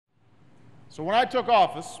So when I took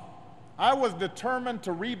office, I was determined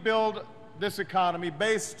to rebuild this economy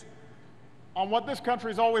based on what this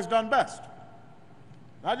country's always done best.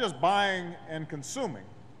 Not just buying and consuming,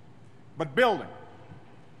 but building,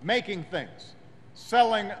 making things,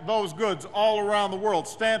 selling those goods all around the world,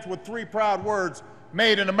 stamped with three proud words,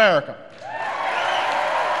 made in America.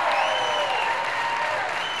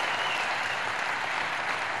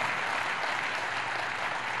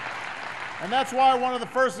 And that's why one of the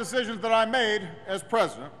first decisions that I made as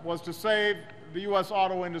president was to save the U.S.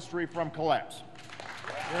 auto industry from collapse.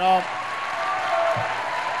 You know,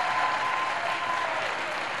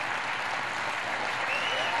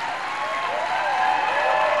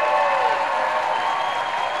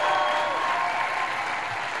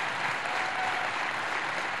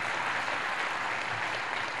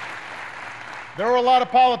 there were a lot of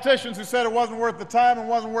politicians who said it wasn't worth the time and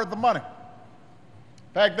wasn't worth the money.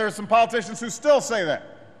 In fact, there are some politicians who still say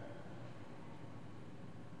that.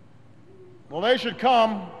 Well, they should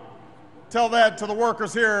come tell that to the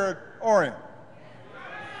workers here at Orion.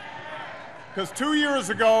 Because 2 years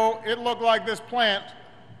ago, it looked like this plant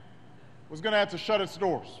was going to have to shut its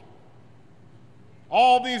doors.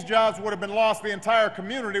 All these jobs would have been lost. The entire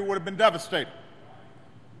community would have been devastated.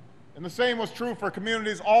 And the same was true for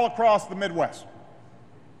communities all across the Midwest.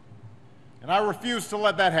 And I refused to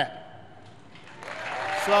let that happen.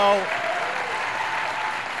 So